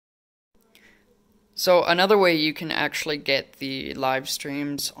So another way you can actually get the live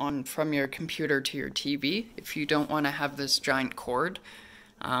streams on from your computer to your TV, if you don't want to have this giant cord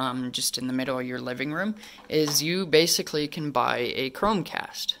just in the middle of your living room, is you basically can buy a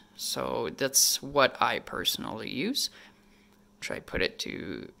ChromeCast. So that's what I personally use. Should I put it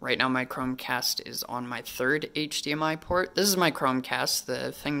to, right now my Chromecast is on my third HDMI port. This is my Chromecast,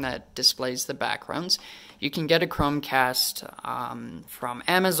 the thing that displays the backgrounds. You can get a Chromecast from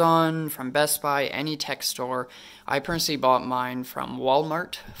Amazon, from Best Buy, any tech store. I personally bought mine from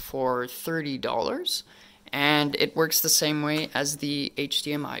Walmart for $30, and it works the same way as the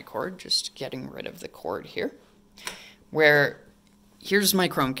HDMI cord, just getting rid of the cord here. Here's my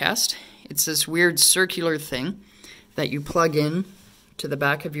Chromecast. It's this weird circular thing that you plug in to the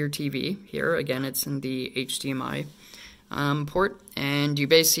back of your TV. Here, again, it's in the HDMI port, and you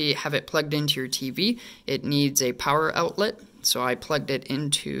basically have it plugged into your TV. It needs a power outlet, so I plugged it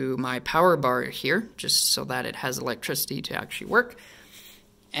into my power bar here, just so that it has electricity to actually work.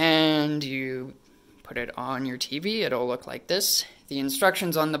 And you put it on your TV, it'll look like this. The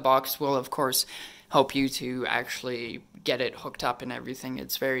instructions on the box will, of course, help you to actually get it hooked up and everything.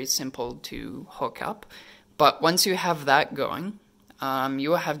 It's very simple to hook up. But once you have that going, you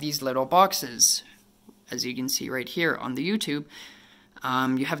will have these little boxes, as you can see right here on the YouTube.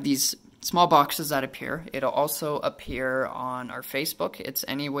 You have these small boxes that appear. It'll also appear on our Facebook. It's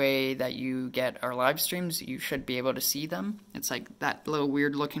any way that you get our live streams, you should be able to see them. It's like that little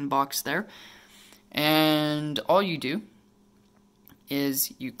weird looking box there. And all you do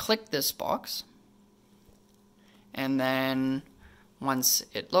is you click this box, and then once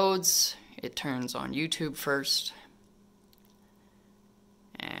it loads, it turns on YouTube first,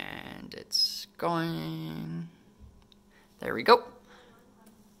 and it's going, there we go.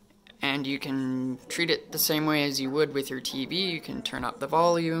 And you can treat it the same way as you would with your TV. You can turn up the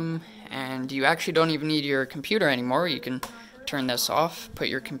volume, and you actually don't even need your computer anymore. You can turn this off, put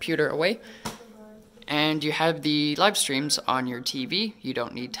your computer away, and you have the live streams on your TV. You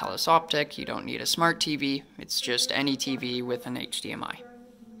don't need telescopic, you don't need a smart TV, it's just any TV with an HDMI.